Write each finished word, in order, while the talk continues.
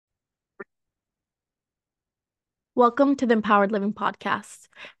Welcome to the Empowered Living Podcast,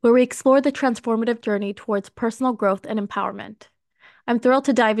 where we explore the transformative journey towards personal growth and empowerment. I'm thrilled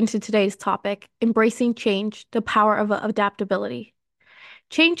to dive into today's topic, embracing change, the power of adaptability.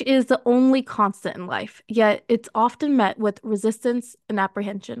 Change is the only constant in life, yet it's often met with resistance and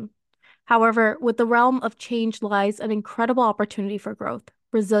apprehension. However, with the realm of change lies an incredible opportunity for growth,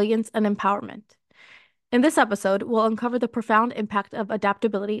 resilience, and empowerment. In this episode, we'll uncover the profound impact of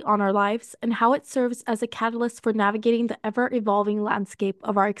adaptability on our lives and how it serves as a catalyst for navigating the ever-evolving landscape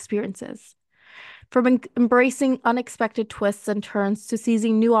of our experiences. From embracing unexpected twists and turns to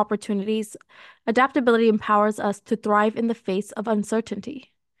seizing new opportunities, adaptability empowers us to thrive in the face of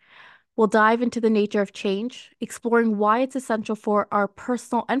uncertainty. We'll dive into the nature of change, exploring why it's essential for our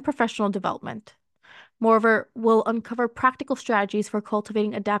personal and professional development. Moreover, we'll uncover practical strategies for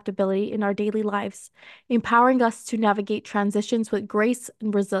cultivating adaptability in our daily lives, empowering us to navigate transitions with grace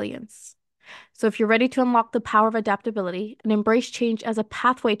and resilience. So, if you're ready to unlock the power of adaptability and embrace change as a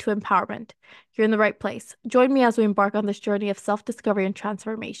pathway to empowerment, you're in the right place. Join me as we embark on this journey of self-discovery and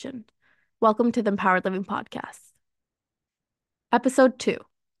transformation. Welcome to the Empowered Living Podcast. Episode 2,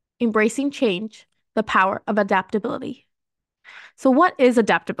 Embracing Change, the Power of Adaptability. So, what is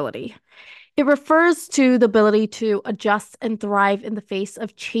adaptability? It refers to the ability to adjust and thrive in the face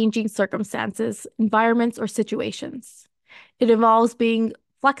of changing circumstances, environments, or situations. It involves being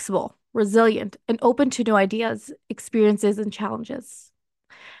flexible, resilient, and open to new ideas, experiences, and challenges.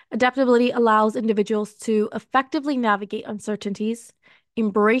 Adaptability allows individuals to effectively navigate uncertainties,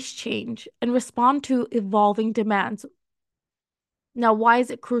 embrace change, and respond to evolving demands. Now, why is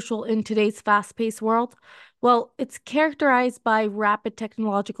it crucial in today's fast-paced world? Well, it's characterized by rapid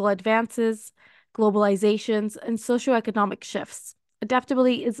technological advances, globalizations, and socioeconomic shifts.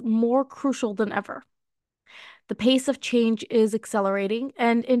 Adaptability is more crucial than ever. The pace of change is accelerating,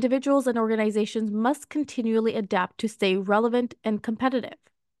 and individuals and organizations must continually adapt to stay relevant and competitive.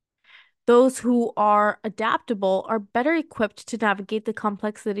 Those who are adaptable are better equipped to navigate the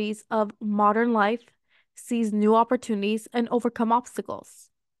complexities of modern life, seize new opportunities, and overcome obstacles.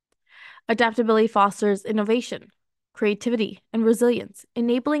 Adaptability fosters innovation, creativity, and resilience,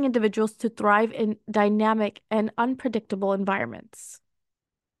 enabling individuals to thrive in dynamic and unpredictable environments.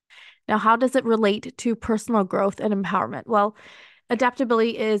 Now, how does it relate to personal growth and empowerment? Well,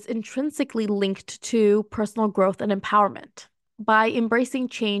 adaptability is intrinsically linked to personal growth and empowerment. By embracing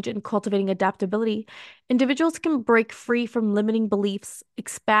change and cultivating adaptability, individuals can break free from limiting beliefs,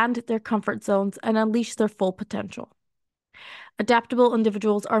 expand their comfort zones, and unleash their full potential. Adaptable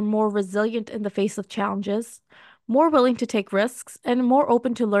individuals are more resilient in the face of challenges, more willing to take risks, and more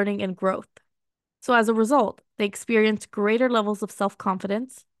open to learning and growth. So, as a result, they experience greater levels of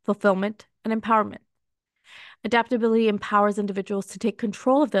self-confidence, fulfillment, and empowerment. Adaptability empowers individuals to take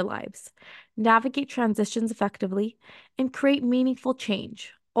control of their lives, navigate transitions effectively, and create meaningful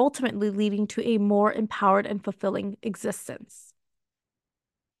change, ultimately leading to a more empowered and fulfilling existence.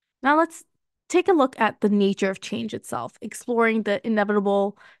 Now let's take a look at the nature of change itself, exploring the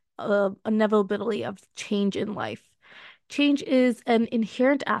inevitability of change in life. Change is an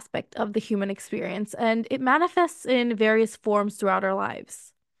inherent aspect of the human experience, and it manifests in various forms throughout our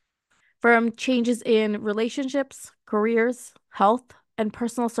lives. From changes in relationships, careers, health, and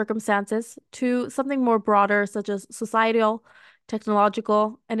personal circumstances to something more broader, such as societal,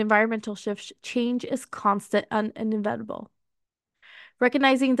 technological, and environmental shifts, change is constant and inevitable.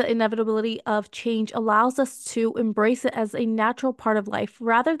 Recognizing the inevitability of change allows us to embrace it as a natural part of life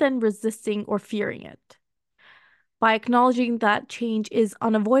rather than resisting or fearing it. By acknowledging that change is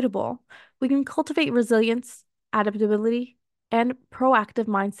unavoidable, we can cultivate resilience, adaptability, and proactive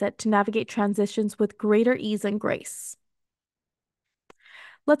mindset to navigate transitions with greater ease and grace.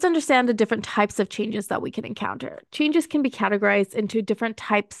 Let's understand the different types of changes that we can encounter. Changes can be categorized into different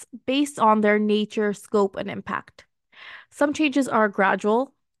types based on their nature, scope, and impact. Some changes are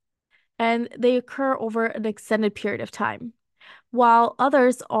gradual and they occur over an extended period of time, while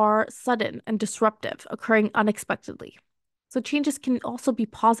others are sudden and disruptive, occurring unexpectedly. So changes can also be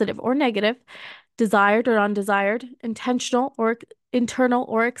positive or negative, desired or undesired, intentional or internal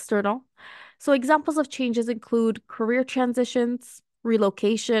or external. So examples of changes include career transitions,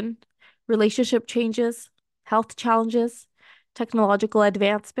 relocation, relationship changes, health challenges, technological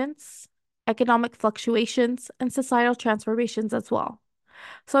advancements, economic fluctuations, and societal transformations as well.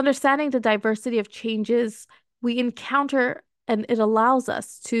 So understanding the diversity of changes we encounter and it allows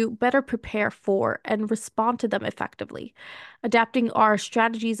us to better prepare for and respond to them effectively, adapting our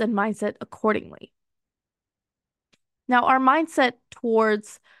strategies and mindset accordingly. Now, our mindset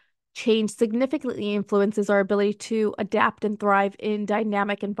towards change significantly influences our ability to adapt and thrive in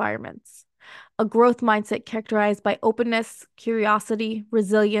dynamic environments. A growth mindset characterized by openness, curiosity,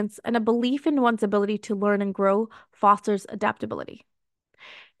 resilience, and a belief in one's ability to learn and grow fosters adaptability.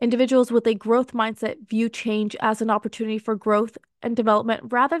 Individuals with a growth mindset view change as an opportunity for growth and development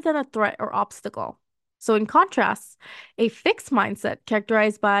rather than a threat or obstacle. So, in contrast, a fixed mindset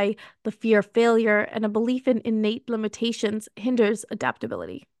characterized by the fear of failure and a belief in innate limitations hinders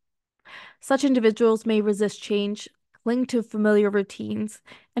adaptability. Such individuals may resist change, cling to familiar routines,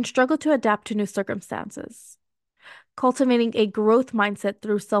 and struggle to adapt to new circumstances. Cultivating a growth mindset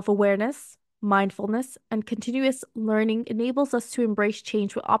through self-awareness, mindfulness, and continuous learning enables us to embrace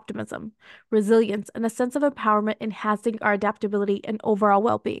change with optimism, resilience, and a sense of empowerment, enhancing our adaptability and overall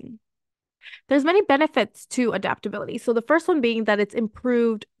well-being. There's many benefits to adaptability. So the first one being that it's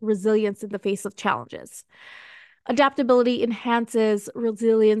improved resilience in the face of challenges. Adaptability enhances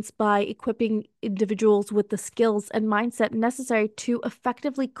resilience by equipping individuals with the skills and mindset necessary to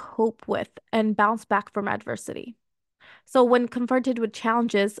effectively cope with and bounce back from adversity. So, when confronted with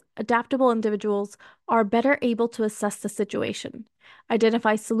challenges, adaptable individuals are better able to assess the situation,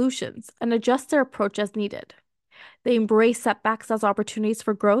 identify solutions, and adjust their approach as needed. They embrace setbacks as opportunities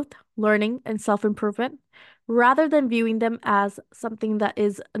for growth, learning, and self-improvement, rather than viewing them as something that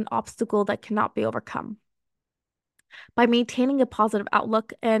is an obstacle that cannot be overcome. By maintaining a positive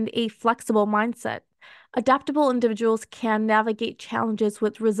outlook and a flexible mindset, adaptable individuals can navigate challenges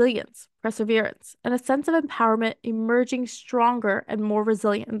with resilience, perseverance, and a sense of empowerment, emerging stronger and more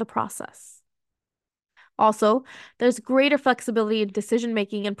resilient in the process. Also, there's greater flexibility in decision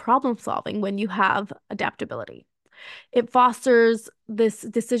making and problem solving when you have adaptability. It fosters this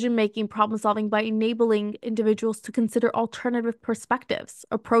decision making, problem solving by enabling individuals to consider alternative perspectives,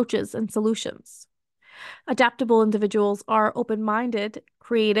 approaches, and solutions. Adaptable individuals are open-minded,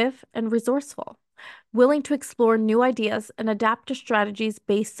 creative, and resourceful, willing to explore new ideas and adapt to strategies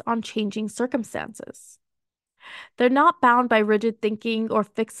based on changing circumstances. They're not bound by rigid thinking or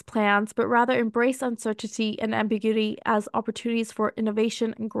fixed plans, but rather embrace uncertainty and ambiguity as opportunities for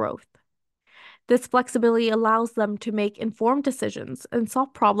innovation and growth. This flexibility allows them to make informed decisions and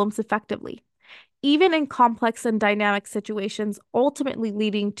solve problems effectively, even in complex and dynamic situations, ultimately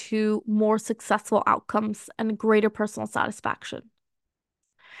leading to more successful outcomes and greater personal satisfaction.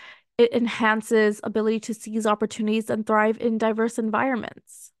 It enhances ability to seize opportunities and thrive in diverse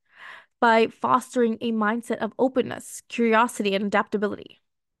environments by fostering a mindset of openness, curiosity, and adaptability.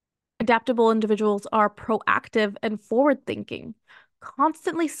 Adaptable individuals are proactive and forward-thinking,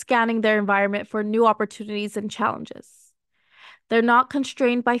 constantly scanning their environment for new opportunities and challenges. They're not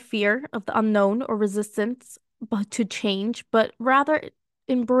constrained by fear of the unknown or resistance to change, but rather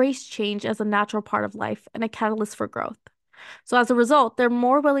embrace change as a natural part of life and a catalyst for growth. So as a result, they're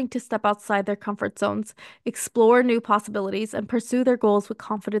more willing to step outside their comfort zones, explore new possibilities, and pursue their goals with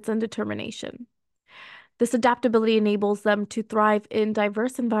confidence and determination. This adaptability enables them to thrive in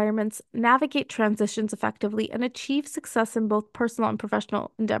diverse environments, navigate transitions effectively, and achieve success in both personal and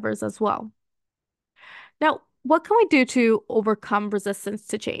professional endeavors as well. Now, what can we do to overcome resistance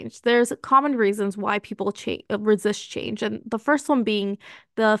to change? There's common reasons why people resist change, and the first one being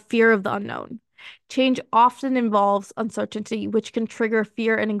the fear of the unknown. Change often involves uncertainty, which can trigger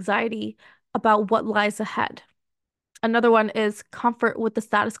fear and anxiety about what lies ahead. Another one is comfort with the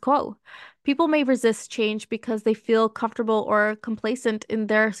status quo. People may resist change because they feel comfortable or complacent in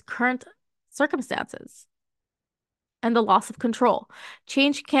their current circumstances. And the loss of control.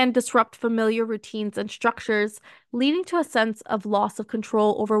 Change can disrupt familiar routines and structures, leading to a sense of loss of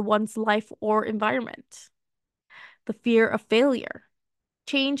control over one's life or environment. The fear of failure.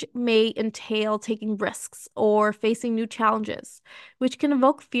 Change may entail taking risks or facing new challenges, which can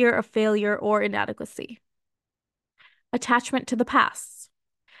evoke fear of failure or inadequacy. Attachment to the past.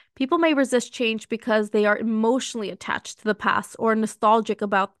 People may resist change because they are emotionally attached to the past or nostalgic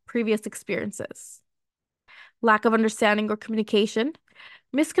about previous experiences. Lack of understanding or communication.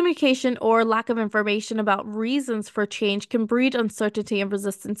 Miscommunication or lack of information about reasons for change can breed uncertainty and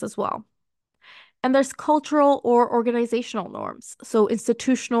resistance as well. And there's cultural or organizational norms. So,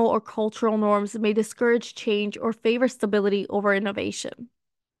 institutional or cultural norms may discourage change or favor stability over innovation.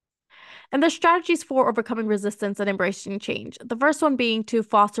 And there's strategies for overcoming resistance and embracing change. The first one being to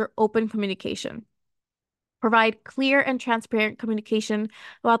foster open communication. Provide clear and transparent communication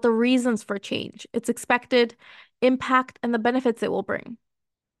about the reasons for change, its expected impact, and the benefits it will bring.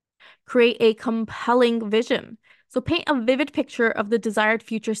 Create a compelling vision. So paint a vivid picture of the desired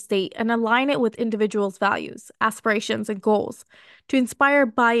future state and align it with individuals' values, aspirations, and goals to inspire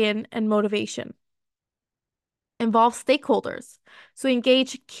buy-in and motivation. Involve stakeholders. So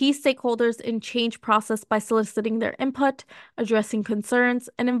engage key stakeholders in change process by soliciting their input, addressing concerns,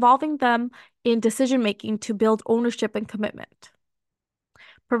 and involving them in decision making to build ownership and commitment.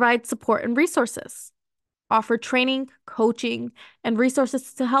 Provide support and resources. Offer training, coaching, and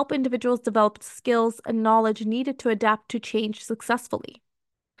resources to help individuals develop skills and knowledge needed to adapt to change successfully.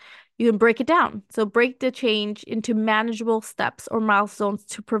 You can break it down. So break the change into manageable steps or milestones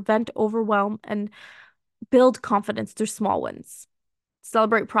to prevent overwhelm and build confidence through small wins.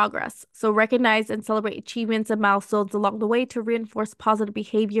 Celebrate progress. So recognize and celebrate achievements and milestones along the way to reinforce positive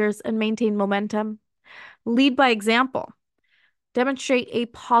behaviors and maintain momentum. Lead by example. Demonstrate a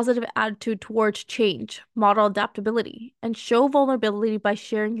positive attitude towards change, model adaptability, and show vulnerability by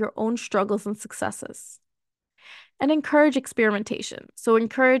sharing your own struggles and successes. And encourage experimentation. So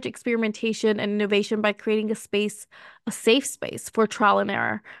encourage experimentation and innovation by creating a safe space for trial and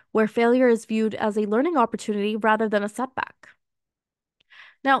error, where failure is viewed as a learning opportunity rather than a setback.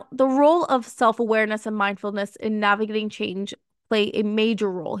 Now, the role of self-awareness and mindfulness in navigating change play a major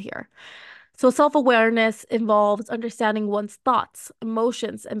role here. So, self-awareness involves understanding one's thoughts,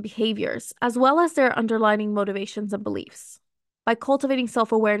 emotions, and behaviors, as well as their underlying motivations and beliefs. By cultivating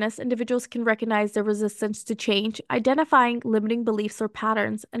self-awareness, individuals can recognize their resistance to change, identifying limiting beliefs or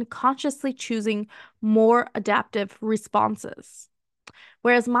patterns, and consciously choosing more adaptive responses.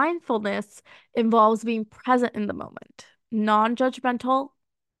 Whereas mindfulness involves being present in the moment, non-judgmental,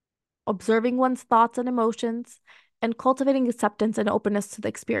 observing one's thoughts and emotions, and cultivating acceptance and openness to the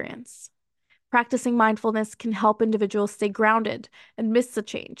experience. Practicing mindfulness can help individuals stay grounded and miss the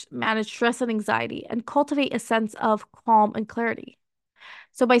change, manage stress and anxiety, and cultivate a sense of calm and clarity.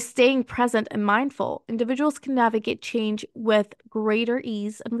 So, by staying present and mindful, individuals can navigate change with greater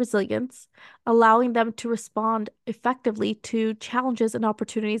ease and resilience, allowing them to respond effectively to challenges and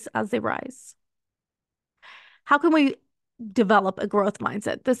opportunities as they rise. How can we develop a growth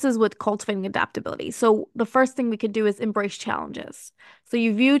mindset? This is with cultivating adaptability. So the first thing we could do is embrace challenges. So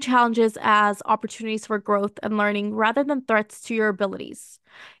you view challenges as opportunities for growth and learning rather than threats to your abilities.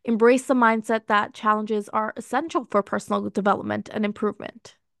 Embrace the mindset that challenges are essential for personal development and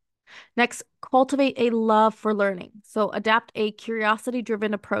improvement. Next, cultivate a love for learning. So adapt a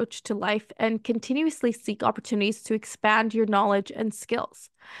curiosity-driven approach to life and continuously seek opportunities to expand your knowledge and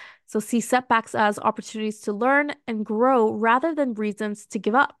skills. So see setbacks as opportunities to learn and grow rather than reasons to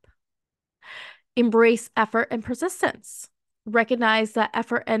give up. Embrace effort and persistence. Recognize that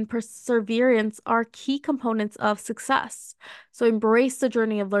effort and perseverance are key components of success. So embrace the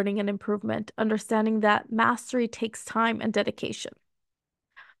journey of learning and improvement, understanding that mastery takes time and dedication.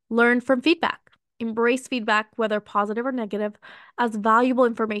 Learn from feedback. Embrace feedback, whether positive or negative, as valuable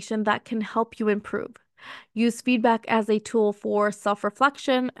information that can help you improve. Use feedback as a tool for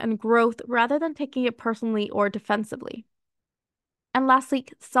self-reflection and growth rather than taking it personally or defensively. And lastly,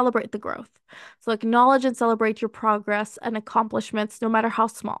 celebrate the growth. So acknowledge and celebrate your progress and accomplishments, no matter how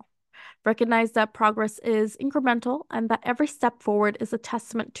small. Recognize that progress is incremental and that every step forward is a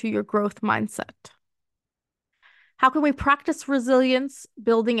testament to your growth mindset. How can we practice resilience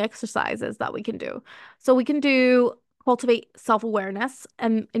building exercises that we can do? So we can cultivate self-awareness,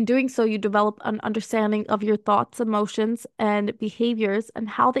 and in doing so, you develop an understanding of your thoughts, emotions, and behaviors and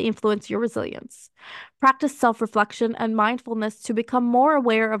how they influence your resilience. Practice self-reflection and mindfulness to become more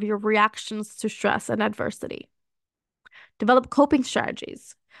aware of your reactions to stress and adversity. Develop coping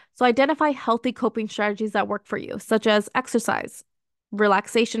strategies. So identify healthy coping strategies that work for you, such as exercise,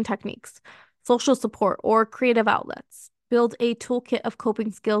 relaxation techniques, social support, or creative outlets. Build a toolkit of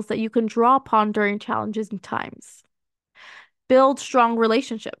coping skills that you can draw upon during challenging times. Build strong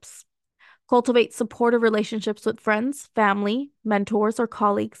relationships. Cultivate supportive relationships with friends, family, mentors, or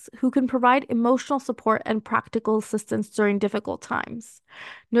colleagues who can provide emotional support and practical assistance during difficult times.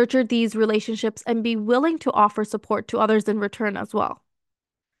 Nurture these relationships and be willing to offer support to others in return as well.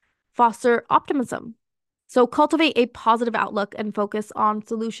 Foster optimism. So cultivate a positive outlook and focus on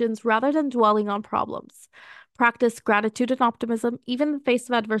solutions rather than dwelling on problems. Practice gratitude and optimism, even in the face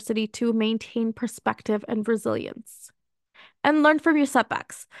of adversity, to maintain perspective and resilience. And learn from your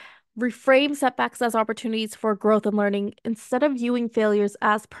setbacks. Reframe setbacks as opportunities for growth and learning. Instead of viewing failures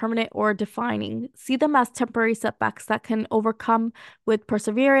as permanent or defining, see them as temporary setbacks that can overcome with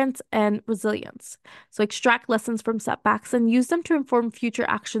perseverance and resilience. So extract lessons from setbacks and use them to inform future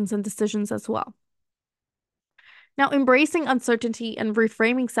actions and decisions as well. Now, embracing uncertainty and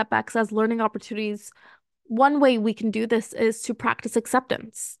reframing setbacks as learning opportunities, one way we can do this is to practice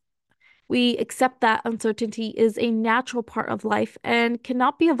acceptance. We accept that uncertainty is a natural part of life and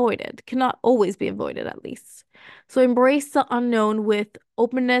cannot be avoided, cannot always be avoided at least. So embrace the unknown with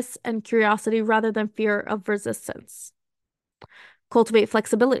openness and curiosity rather than fear of resistance. Cultivate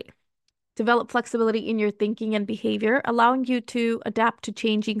flexibility. Develop flexibility in your thinking and behavior, allowing you to adapt to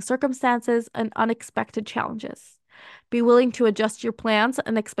changing circumstances and unexpected challenges. Be willing to adjust your plans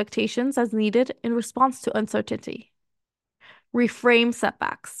and expectations as needed in response to uncertainty. Reframe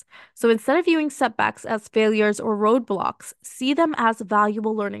setbacks. So instead of viewing setbacks as failures or roadblocks, see them as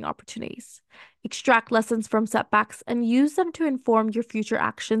valuable learning opportunities. Extract lessons from setbacks and use them to inform your future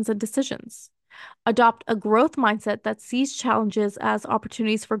actions and decisions. Adopt a growth mindset that sees challenges as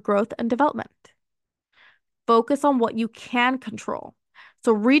opportunities for growth and development. Focus on what you can control.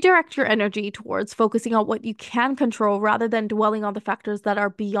 So redirect your energy towards focusing on what you can control rather than dwelling on the factors that are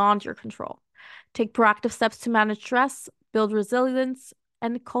beyond your control. Take proactive steps to manage stress, build resilience,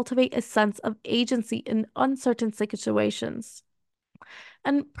 and cultivate a sense of agency in uncertain situations.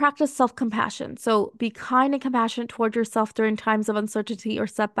 And practice self-compassion. So be kind and compassionate toward yourself during times of uncertainty or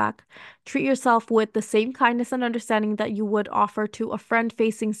setback. Treat yourself with the same kindness and understanding that you would offer to a friend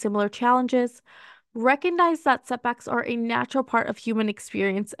facing similar challenges. Recognize that setbacks are a natural part of human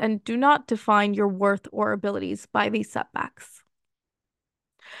experience and do not define your worth or abilities by these setbacks.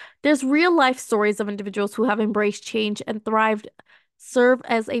 There's real life stories of individuals who have embraced change and thrived, serve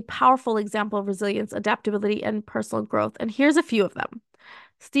as a powerful example of resilience, adaptability, and personal growth. And here's a few of them.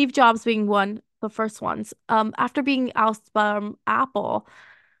 Steve Jobs being one, the first ones. After being ousted from Apple,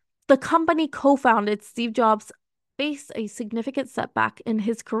 the company co-founded Steve Jobs faced a significant setback in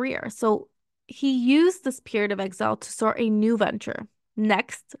his career. So he used this period of exile to start a new venture,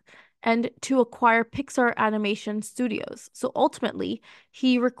 Next, and to acquire Pixar Animation Studios. So ultimately,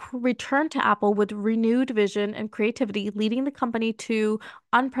 he returned to Apple with renewed vision and creativity, leading the company to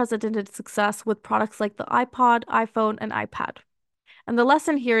unprecedented success with products like the iPod, iPhone, and iPad. And the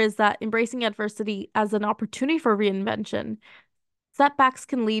lesson here is that embracing adversity as an opportunity for reinvention, setbacks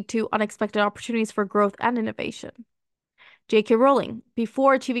can lead to unexpected opportunities for growth and innovation. J.K. Rowling,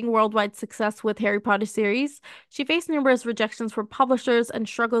 before achieving worldwide success with Harry Potter series, she faced numerous rejections from publishers and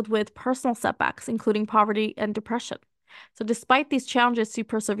struggled with personal setbacks, including poverty and depression. So despite these challenges, she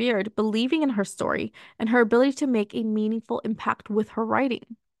persevered, believing in her story and her ability to make a meaningful impact with her writing.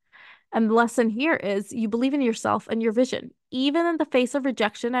 And the lesson here is you believe in yourself and your vision, even in the face of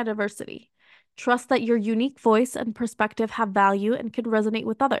rejection and adversity. Trust that your unique voice and perspective have value and can resonate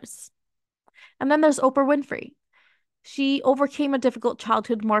with others. And then there's Oprah Winfrey. She overcame a difficult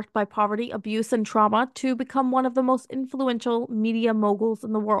childhood marked by poverty, abuse, and trauma to become one of the most influential media moguls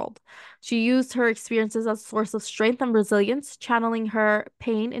in the world. She used her experiences as a source of strength and resilience, channeling her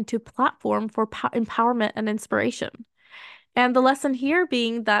pain into platform for empowerment and inspiration. And the lesson here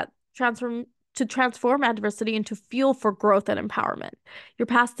being that transform adversity into fuel for growth and empowerment. Your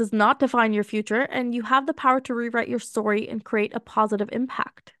past does not define your future, and you have the power to rewrite your story and create a positive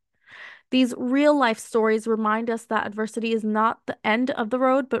impact. These real life stories remind us that adversity is not the end of the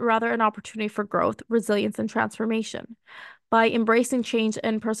road, but rather an opportunity for growth, resilience, and transformation. By embracing change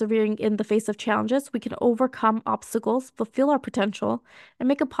and persevering in the face of challenges, we can overcome obstacles, fulfill our potential, and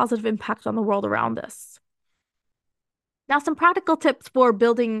make a positive impact on the world around us. Now, some practical tips for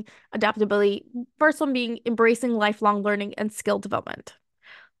building adaptability. First one being embracing lifelong learning and skill development.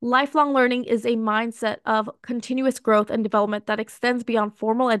 Lifelong learning is a mindset of continuous growth and development that extends beyond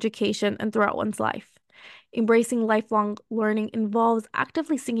formal education and throughout one's life. Embracing lifelong learning involves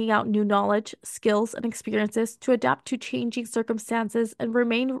actively seeking out new knowledge, skills, and experiences to adapt to changing circumstances and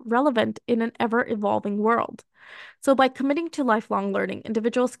remain relevant in an ever-evolving world. So, by committing to lifelong learning,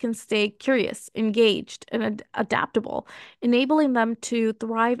 individuals can stay curious, engaged, and adaptable, enabling them to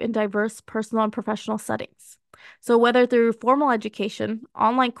thrive in diverse personal and professional settings. So, whether through formal education,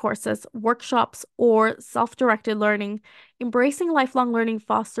 online courses, workshops, or self-directed learning, embracing lifelong learning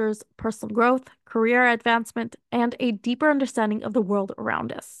fosters personal growth, career advancement, and a deeper understanding of the world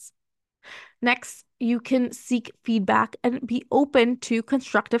around us. Next, you can seek feedback and be open to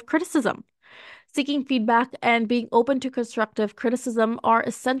constructive criticism. Seeking feedback and being open to constructive criticism are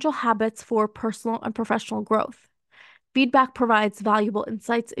essential habits for personal and professional growth. Feedback provides valuable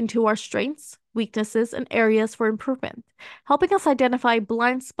insights into our strengths, weaknesses, and areas for improvement, helping us identify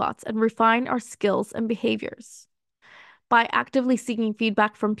blind spots and refine our skills and behaviors. By actively seeking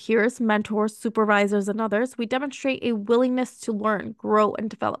feedback from peers, mentors, supervisors, and others, we demonstrate a willingness to learn, grow, and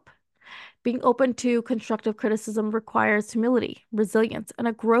develop. Being open to constructive criticism requires humility, resilience, and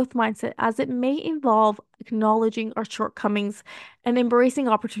a growth mindset as it may involve acknowledging our shortcomings and embracing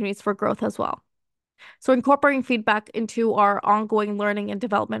opportunities for growth as well. So, incorporating feedback into our ongoing learning and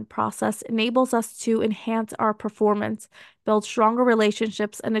development process enables us to enhance our performance, build stronger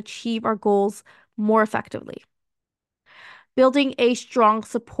relationships, and achieve our goals more effectively. Building a strong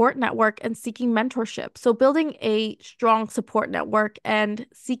support network and seeking mentorship. So, building a strong support network and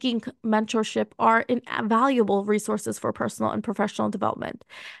seeking mentorship are invaluable resources for personal and professional development.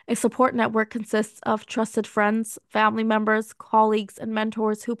 A support network consists of trusted friends, family members, colleagues, and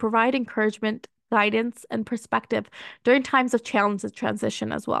mentors who provide encouragement, guidance, and perspective during times of challenge and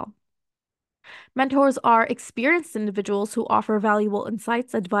transition as well. Mentors are experienced individuals who offer valuable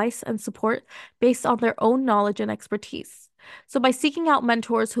insights, advice, and support based on their own knowledge and expertise. So, by seeking out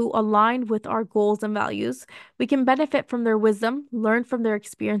mentors who align with our goals and values, we can benefit from their wisdom, learn from their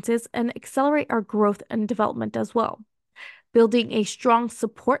experiences, and accelerate our growth and development as well. Building a strong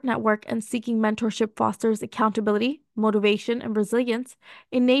support network and seeking mentorship fosters accountability, motivation, and resilience,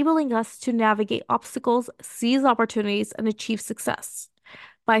 enabling us to navigate obstacles, seize opportunities, and achieve success.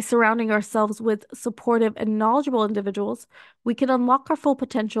 By surrounding ourselves with supportive and knowledgeable individuals, we can unlock our full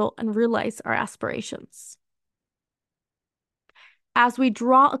potential and realize our aspirations. As we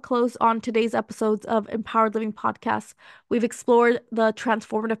draw a close on today's episodes of Empowered Living Podcast, we've explored the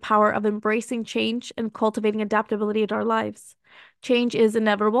transformative power of embracing change and cultivating adaptability in our lives. Change is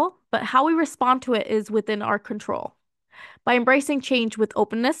inevitable, but how we respond to it is within our control. By embracing change with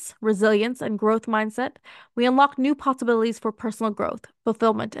openness, resilience, and growth mindset, we unlock new possibilities for personal growth,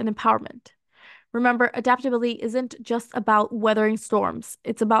 fulfillment, and empowerment. Remember, adaptability isn't just about weathering storms,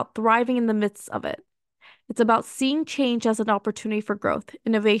 it's about thriving in the midst of it. It's about seeing change as an opportunity for growth,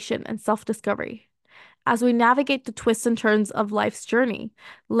 innovation, and self-discovery. As we navigate the twists and turns of life's journey,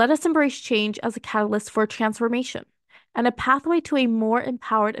 let us embrace change as a catalyst for transformation and a pathway to a more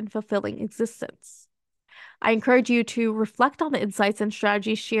empowered and fulfilling existence. I encourage you to reflect on the insights and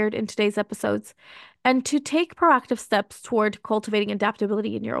strategies shared in today's episodes and to take proactive steps toward cultivating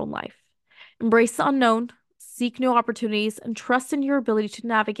adaptability in your own life. Embrace the unknown, seek new opportunities, and trust in your ability to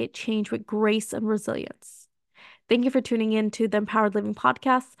navigate change with grace and resilience. Thank you for tuning in to the Empowered Living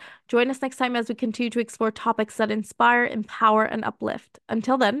Podcast. Join us next time as we continue to explore topics that inspire, empower, and uplift.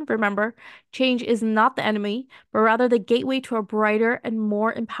 Until then, remember, change is not the enemy, but rather the gateway to a brighter and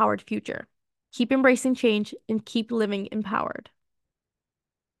more empowered future. Keep embracing change and keep living empowered.